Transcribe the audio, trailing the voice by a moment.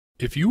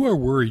If you are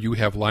worried you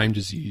have Lyme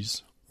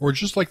disease, or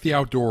just like the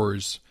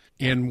outdoors,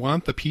 and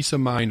want the peace of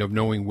mind of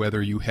knowing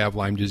whether you have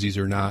Lyme disease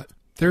or not,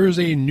 there is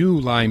a new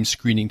Lyme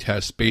screening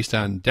test based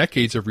on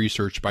decades of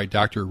research by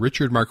Dr.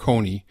 Richard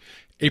Marconi,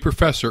 a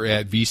professor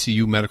at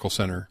VCU Medical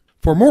Center.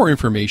 For more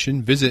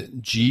information,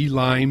 visit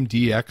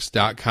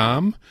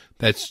glymedx.com,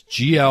 that's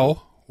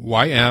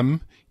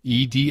glymedx.com,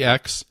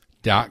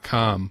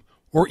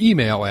 or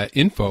email at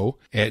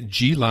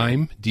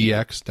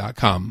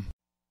info@glymedx.com.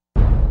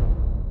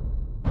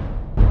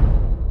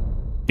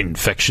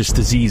 Infectious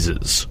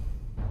diseases,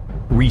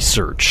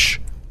 research,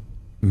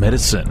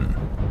 medicine,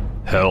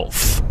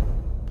 health.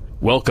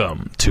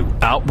 Welcome to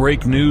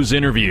Outbreak News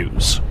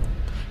Interviews.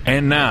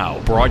 And now,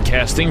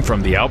 broadcasting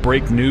from the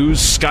Outbreak News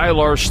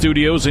Skylar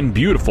Studios in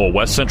beautiful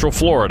West Central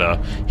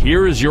Florida,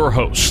 here is your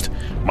host,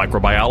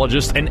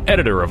 microbiologist and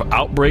editor of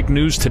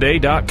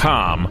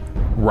OutbreakNewsToday.com,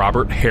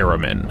 Robert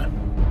Harriman.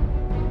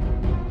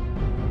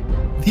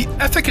 The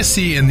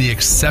efficacy and the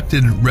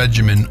accepted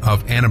regimen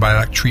of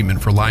antibiotic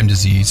treatment for Lyme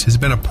disease has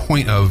been a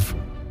point of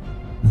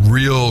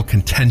real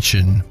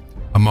contention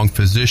among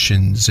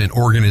physicians and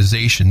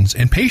organizations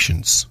and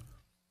patients.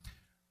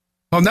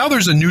 Well, now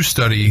there's a new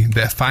study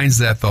that finds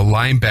that the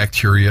Lyme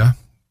bacteria,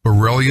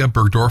 Borrelia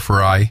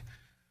burgdorferi,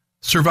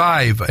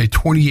 survive a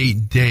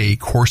 28-day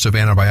course of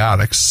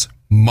antibiotics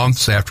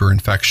months after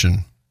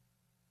infection.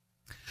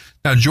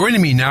 Now,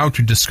 joining me now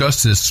to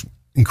discuss this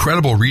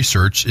incredible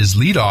research is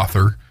lead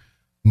author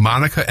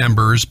Monica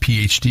Embers,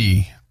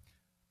 PhD.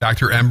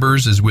 Dr.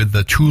 Embers is with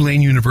the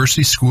Tulane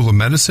University School of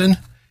Medicine,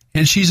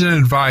 and she's an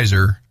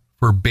advisor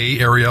for Bay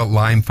Area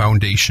Lyme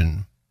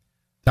Foundation.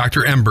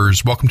 Dr.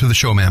 Embers, welcome to the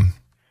show, ma'am.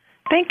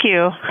 Thank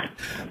you.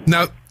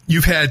 Now,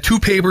 you've had two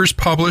papers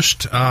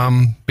published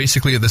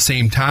basically at the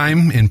same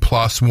time in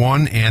PLOS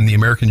ONE and the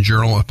American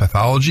Journal of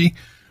Pathology,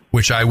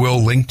 which I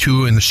will link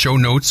to in the show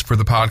notes for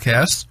the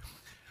podcast.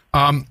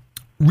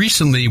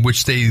 Recently,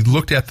 which they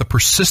looked at the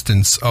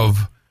persistence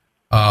of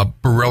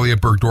Borrelia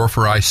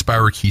burgdorferi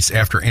spirochetes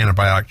after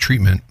antibiotic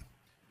treatment.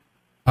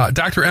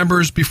 Dr.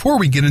 Embers, before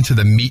we get into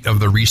the meat of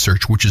the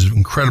research, which is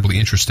incredibly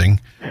interesting,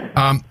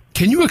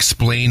 can you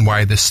explain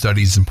why this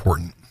study is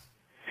important?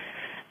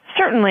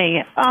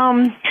 Certainly.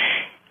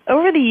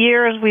 Over the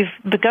years, we've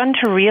begun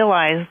to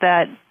realize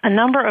that a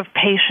number of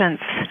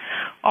patients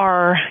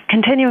are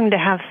continuing to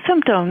have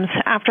symptoms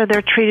after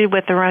they're treated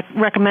with the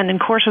recommended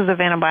courses of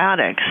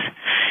antibiotics.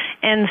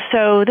 And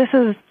so this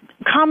is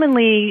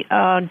commonly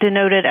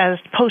denoted as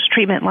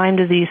post-treatment Lyme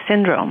disease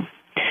syndrome.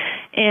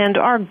 And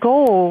our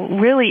goal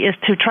really is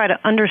to try to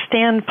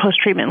understand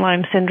post-treatment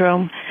Lyme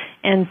syndrome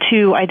and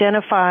to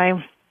identify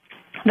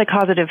the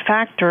causative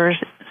factors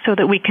so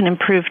that we can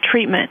improve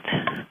treatment.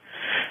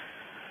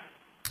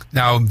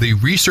 Now, the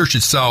research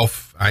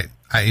itself, I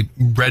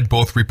read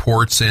both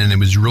reports, and it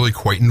was really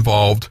quite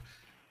involved,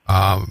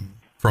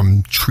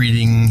 from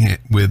treating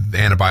with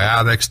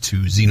antibiotics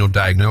to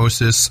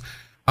xenodiagnosis.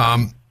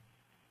 And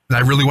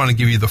I really want to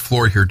give you the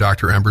floor here,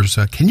 Dr. Embers.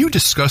 Can you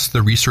discuss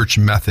the research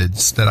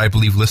methods that I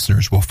believe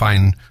listeners will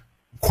find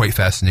quite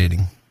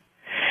fascinating?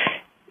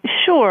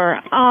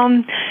 Sure.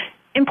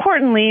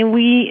 Importantly,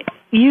 we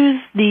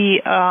use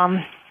the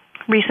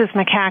Rhesus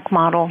macaque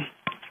model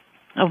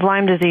of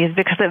Lyme disease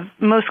because it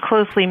most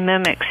closely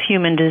mimics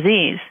human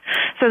disease.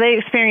 So they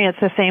experience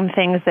the same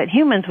things that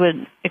humans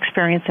would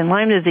experience in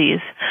Lyme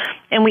disease.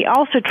 And we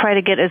also try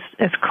to get as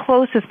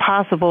close as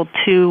possible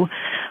to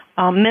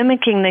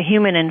mimicking the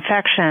human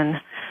infection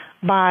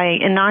by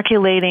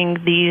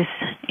inoculating these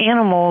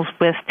animals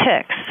with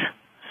ticks.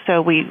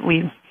 So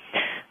we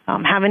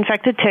have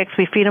infected ticks,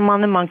 we feed them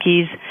on the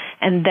monkeys,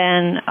 and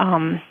then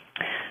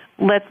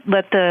let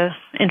the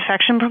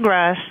infection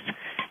progress.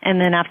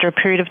 And then after a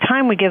period of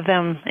time, we give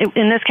them,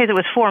 in this case it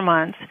was 4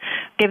 months,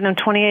 give them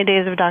 28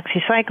 days of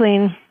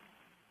doxycycline,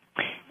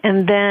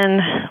 and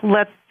then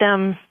let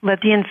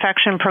the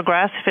infection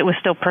progress if it was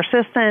still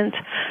persistent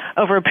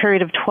over a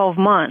period of 12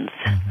 months.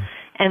 Mm-hmm.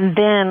 And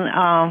then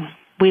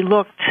we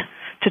looked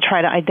to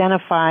try to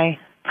identify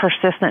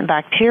persistent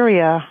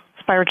bacteria,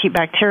 spirochete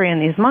bacteria in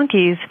these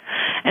monkeys.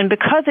 And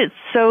because it's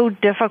so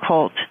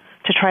difficult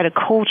to try to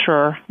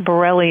culture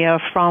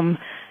Borrelia from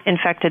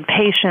infected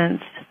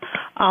patients,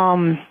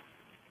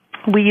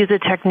 we use a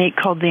technique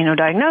called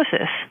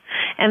xenodiagnosis.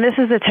 And this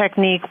is a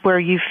technique where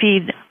you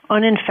feed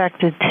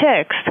uninfected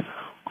ticks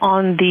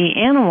on the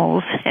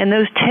animals, and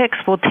those ticks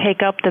will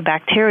take up the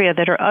bacteria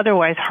that are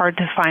otherwise hard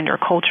to find or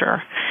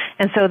culture.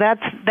 And so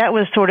that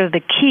was sort of the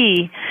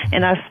key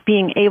in us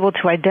being able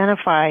to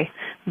identify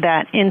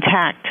that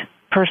intact,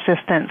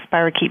 persistent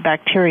spirochete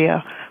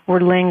bacteria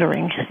were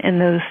lingering in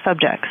those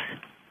subjects.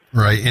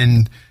 Right,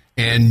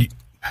 and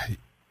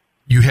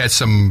you had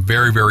some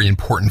very, very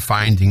important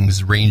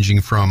findings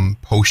ranging from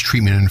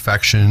post-treatment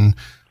infection,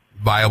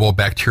 viable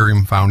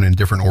bacterium found in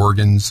different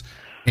organs,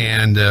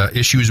 and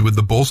issues with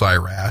the bullseye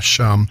rash.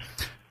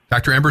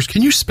 Dr. Embers,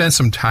 can you spend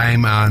some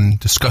time on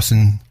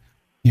discussing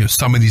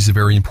some of these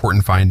very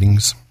important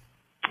findings?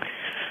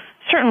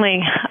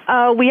 Certainly.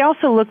 We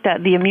also looked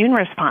at the immune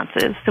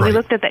responses. So we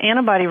looked at the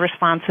antibody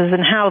responses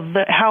and how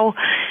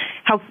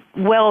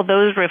well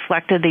those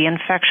reflected the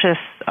infectious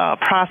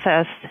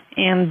process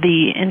and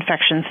the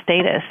infection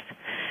status.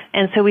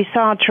 And so we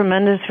saw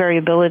tremendous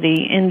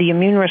variability in the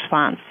immune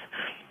response.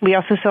 We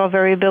also saw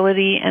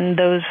variability in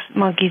those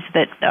monkeys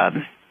that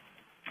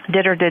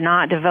did or did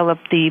not develop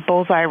the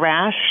bullseye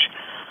rash.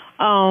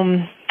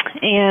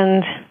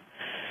 And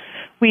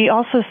we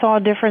also saw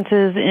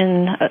differences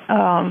in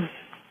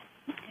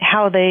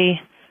how they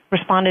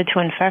responded to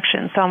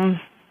infection.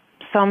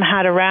 Some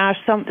had a rash,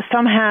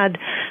 some had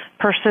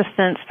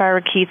persistent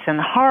spirochetes in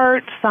the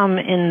heart, some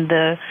in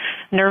the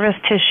nervous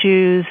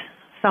tissues,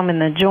 some in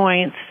the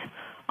joints.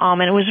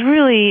 And it was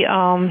really,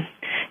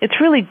 it's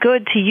really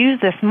good to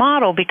use this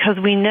model because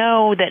we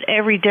know that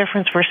every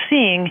difference we're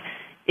seeing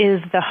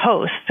is the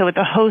host. So it's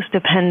a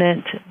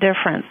host-dependent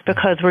difference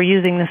because we're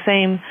using the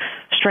same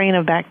strain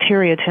of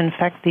bacteria to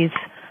infect these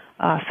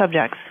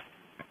subjects.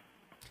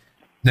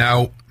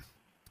 Now,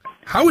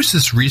 how is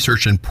this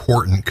research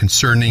important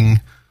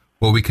concerning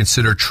what we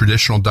consider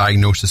traditional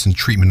diagnosis and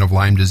treatment of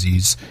Lyme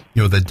disease,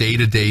 the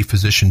day-to-day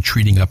physician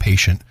treating a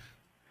patient?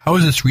 How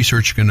is this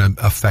research going to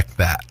affect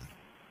that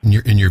in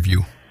your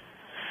view?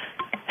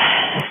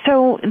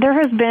 So there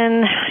has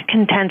been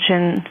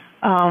contention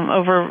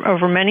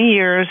over many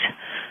years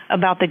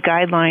about the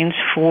guidelines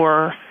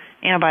for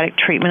antibiotic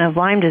treatment of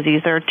Lyme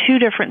disease. There are two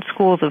different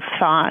schools of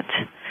thought,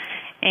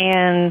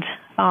 and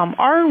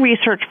our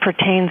research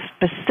pertains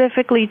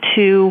specifically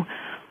to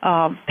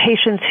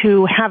patients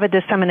who have a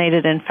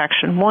disseminated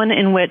infection, one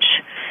in which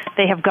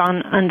they have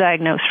gone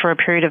undiagnosed for a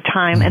period of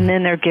time, and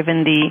then they're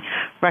given the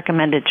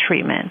recommended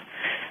treatment.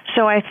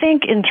 So I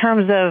think in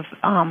terms of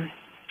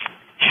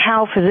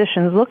how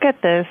physicians look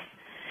at this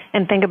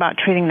and think about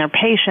treating their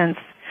patients,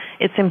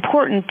 it's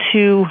important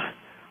to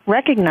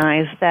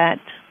recognize that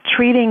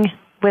treating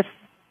with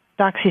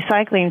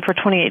doxycycline for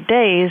 28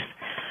 days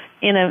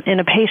in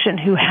a patient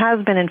who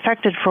has been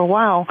infected for a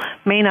while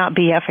may not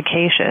be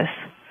efficacious.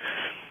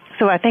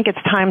 So I think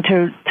it's time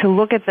to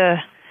look at the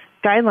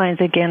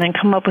guidelines again and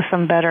come up with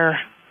some better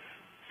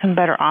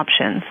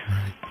options.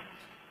 Right.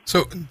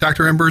 So,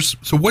 Dr. Embers,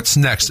 so what's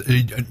next?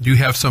 Do you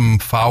have some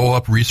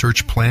follow-up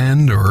research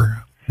planned,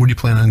 or where do you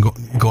plan on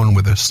going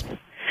with this?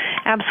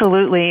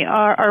 Absolutely.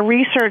 Our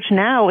research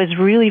now is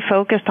really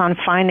focused on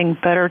finding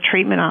better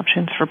treatment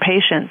options for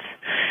patients.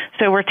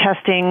 So we're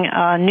testing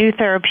new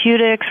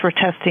therapeutics, we're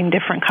testing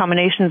different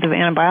combinations of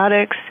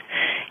antibiotics,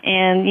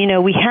 and,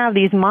 we have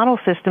these model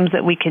systems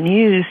that we can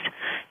use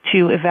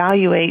to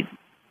evaluate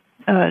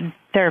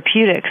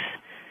therapeutics,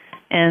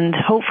 and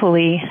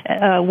hopefully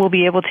we'll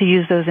be able to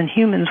use those in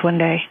humans one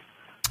day.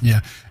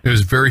 Yeah, it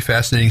was very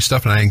fascinating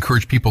stuff, and I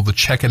encourage people to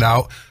check it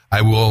out.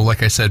 I will,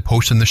 like I said,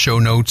 post in the show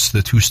notes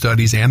the two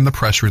studies and the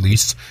press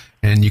release,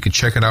 and you can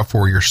check it out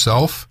for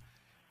yourself.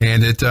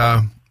 And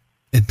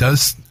it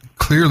does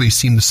clearly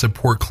seem to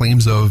support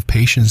claims of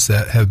patients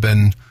that have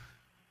been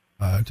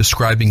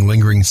describing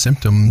lingering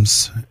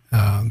symptoms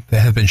that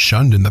have been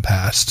shunned in the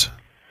past.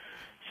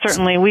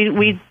 Certainly,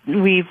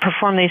 we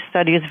perform these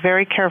studies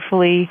very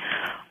carefully.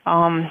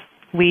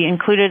 We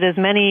included as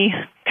many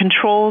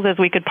controls as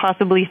we could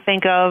possibly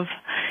think of,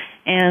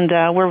 and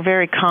we're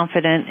very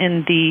confident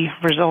in the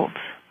results.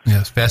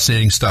 Yes,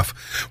 fascinating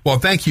stuff. Well,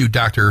 thank you,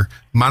 Dr.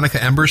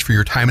 Monica Embers, for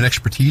your time and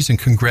expertise, and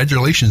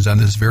congratulations on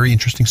this very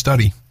interesting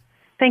study.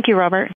 Thank you, Robert.